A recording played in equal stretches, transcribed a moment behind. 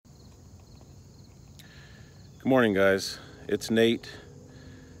Good morning, guys. It's Nate.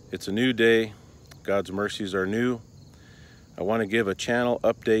 It's a new day. God's mercies are new. I want to give a channel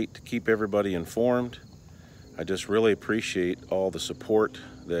update to keep everybody informed. I just really appreciate all the support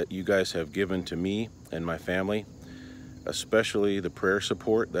that you guys have given to me and my family, especially the prayer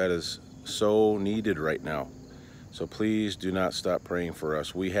support that is so needed right now. So please do not stop praying for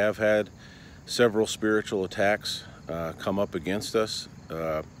us. We have had several spiritual attacks come up against us,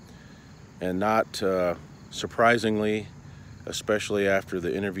 and not surprisingly, especially after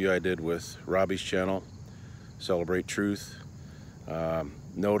the interview I did with Robbie's channel, Celebrate Truth.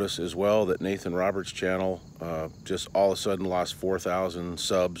 Notice as well that Nathan Roberts' channel just all of a sudden lost 4,000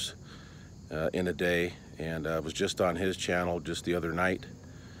 subs in a day, and I was just on his channel just the other night.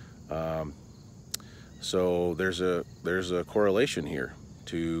 So there's a correlation here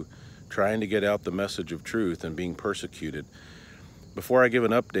to trying to get out the message of truth and being persecuted. Before I give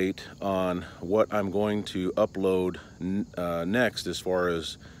an update on what I'm going to upload next as far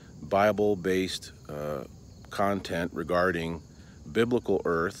as Bible-based content regarding biblical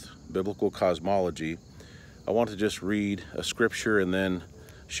earth, biblical cosmology, I want to just read a scripture and then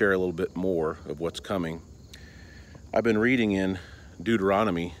share a little bit more of what's coming. I've been reading in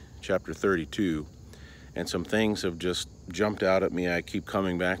Deuteronomy chapter 32, and some things have just jumped out at me. I keep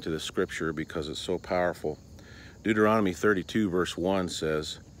coming back to the scripture because it's so powerful. Deuteronomy 32 verse 1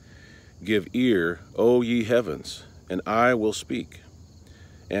 says, "Give ear, O ye heavens, and I will speak.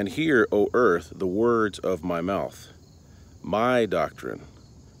 And hear, O earth, the words of my mouth. My doctrine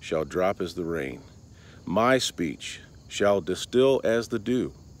shall drop as the rain. My speech shall distill as the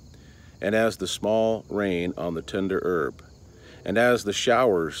dew, and as the small rain on the tender herb, and as the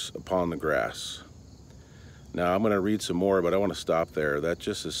showers upon the grass." Now I'm going to read some more, but I want to stop there. That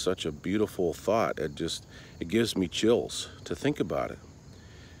just is such a beautiful thought. It gives me chills to think about it.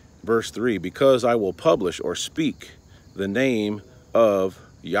 Verse 3, "Because I will publish or speak the name of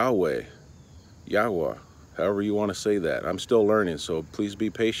Yahweh." Yahweh, however you want to say that. I'm still learning, so please be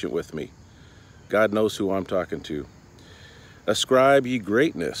patient with me. God knows who I'm talking to. "Ascribe ye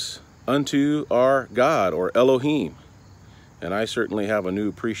greatness unto our God," or Elohim. And I certainly have a new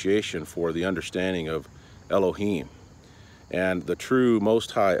appreciation for the understanding of Elohim and the true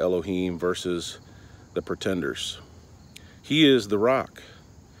Most High Elohim versus the pretenders. "He is the rock.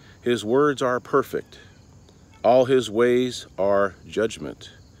 His words are perfect. All his ways are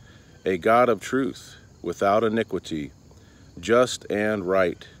judgment. A God of truth, without iniquity. Just and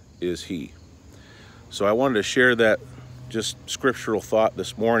right is he." So I wanted to share that just scriptural thought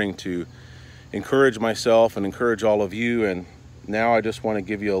this morning to encourage myself and encourage all of you. And now I just want to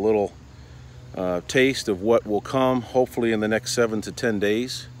give you a little taste of what will come hopefully in the next 7 to 10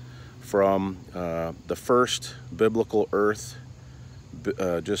 days from the first biblical earth,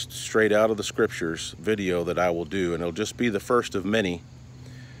 just straight out of the scriptures video that I will do, and it'll just be the first of many.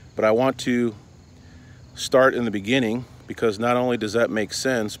 But I want to start in the beginning, because not only does that make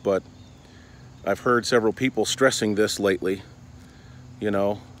sense, but I've heard several people stressing this lately,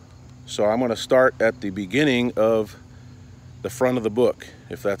 so I'm going to start at the beginning of the front of the book,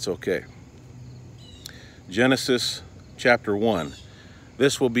 if that's okay. Genesis chapter 1.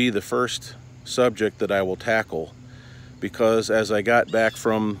 This will be the first subject that I will tackle, because as I got back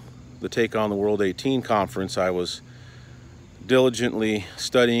from the Take on the World 18 conference, I was diligently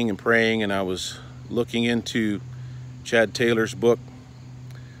studying and praying, and I was looking into Chad Taylor's book,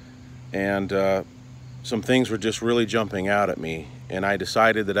 and some things were just really jumping out at me, and I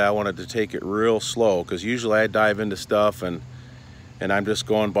decided that I wanted to take it real slow, because usually I dive into stuff and I'm just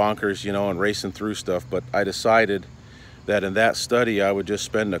going bonkers, and racing through stuff. But I decided that in that study, I would just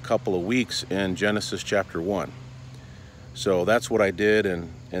spend a couple of weeks in Genesis chapter 1. So that's what I did, and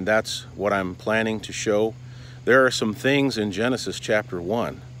that's what I'm planning to show. There are some things in Genesis chapter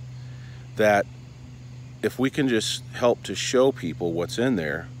 1 that if we can just help to show people what's in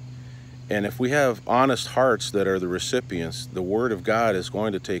there, and if we have honest hearts that are the recipients, the Word of God is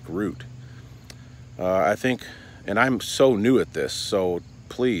going to take root. I think, and I'm so new at this, so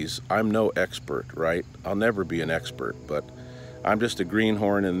please, I'm no expert, right? I'll never be an expert, but I'm just a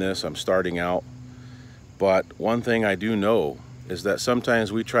greenhorn in this. I'm starting out. But one thing I do know is that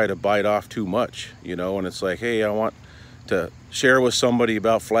sometimes we try to bite off too much, and it's like, hey, I want to share with somebody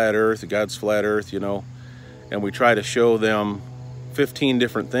about flat earth, God's flat earth, and we try to show them 15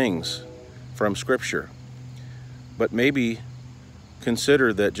 different things from scripture. But maybe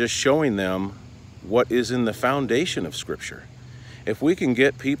consider that just showing them what is in the foundation of scripture. If we can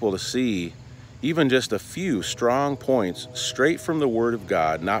get people to see even just a few strong points straight from the Word of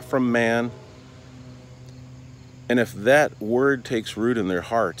God, not from man, and if that word takes root in their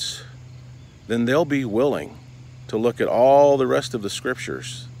hearts, then they'll be willing to look at all the rest of the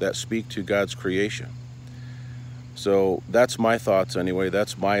scriptures that speak to God's creation. So that's my thoughts anyway,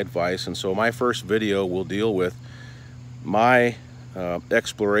 that's my advice. And so my first video will deal with my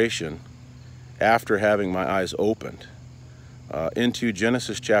exploration after having my eyes opened into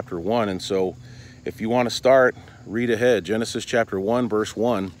Genesis chapter 1. And so if you want to start, read ahead, Genesis chapter 1 verse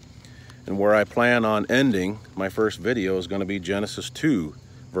 1, and where I plan on ending my first video is going to be Genesis 2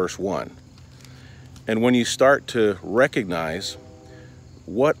 verse 1. And when you start to recognize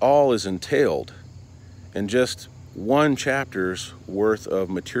what all is entailed in just one chapter's worth of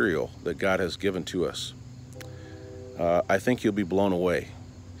material that God has given to us, I think you'll be blown away.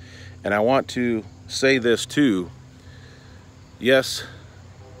 And I want to say this too. Yes,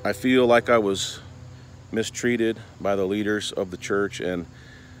 I feel like I was mistreated by the leaders of the church, and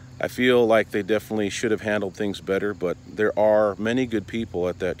I feel like they definitely should have handled things better, but there are many good people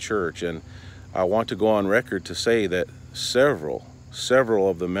at that church, and I want to go on record to say that several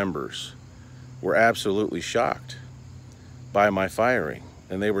of the members were absolutely shocked by my firing,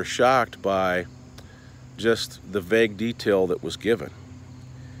 and they were shocked by just the vague detail that was given.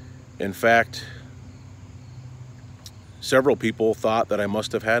 In fact, several people thought that I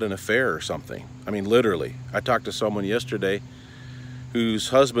must have had an affair or something. I mean, literally. I talked to someone yesterday whose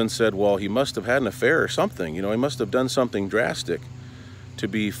husband said, well, he must have had an affair or something. You know, he must have done something drastic to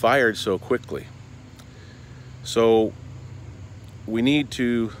be fired so quickly. So we need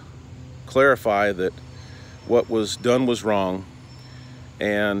to clarify that what was done was wrong,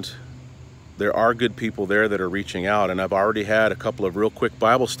 and there are good people there that are reaching out. And I've already had a couple of real quick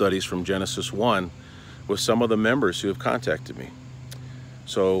Bible studies from Genesis 1 with some of the members who have contacted me.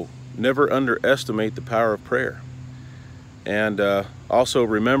 So never underestimate the power of prayer. And also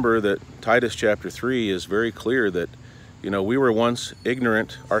remember that Titus chapter 3 is very clear that, you know, we were once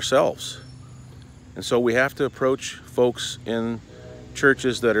ignorant ourselves. And so we have to approach folks in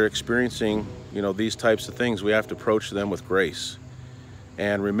churches that are experiencing, you know, these types of things. We have to approach them with grace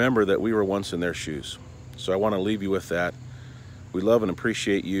and remember that we were once in their shoes. So I want to leave you with that. We love and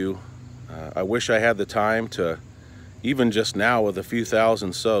appreciate you. I wish I had the time to, even just now with a few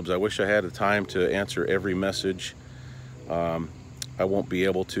thousand subs, I wish I had the time to answer every message. I won't be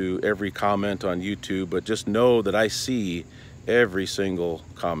able to every comment on YouTube, but just know that I see every single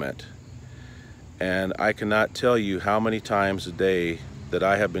comment. And I cannot tell you how many times a day that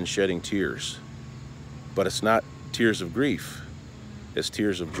I have been shedding tears. But it's not tears of grief, it's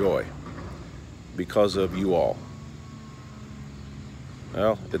tears of joy because of you all.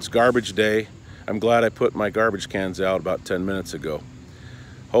 Well, it's garbage day. I'm glad I put my garbage cans out about 10 minutes ago.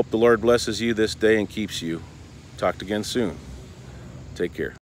 Hope the Lord blesses you this day and keeps you. Talk again soon. Take care.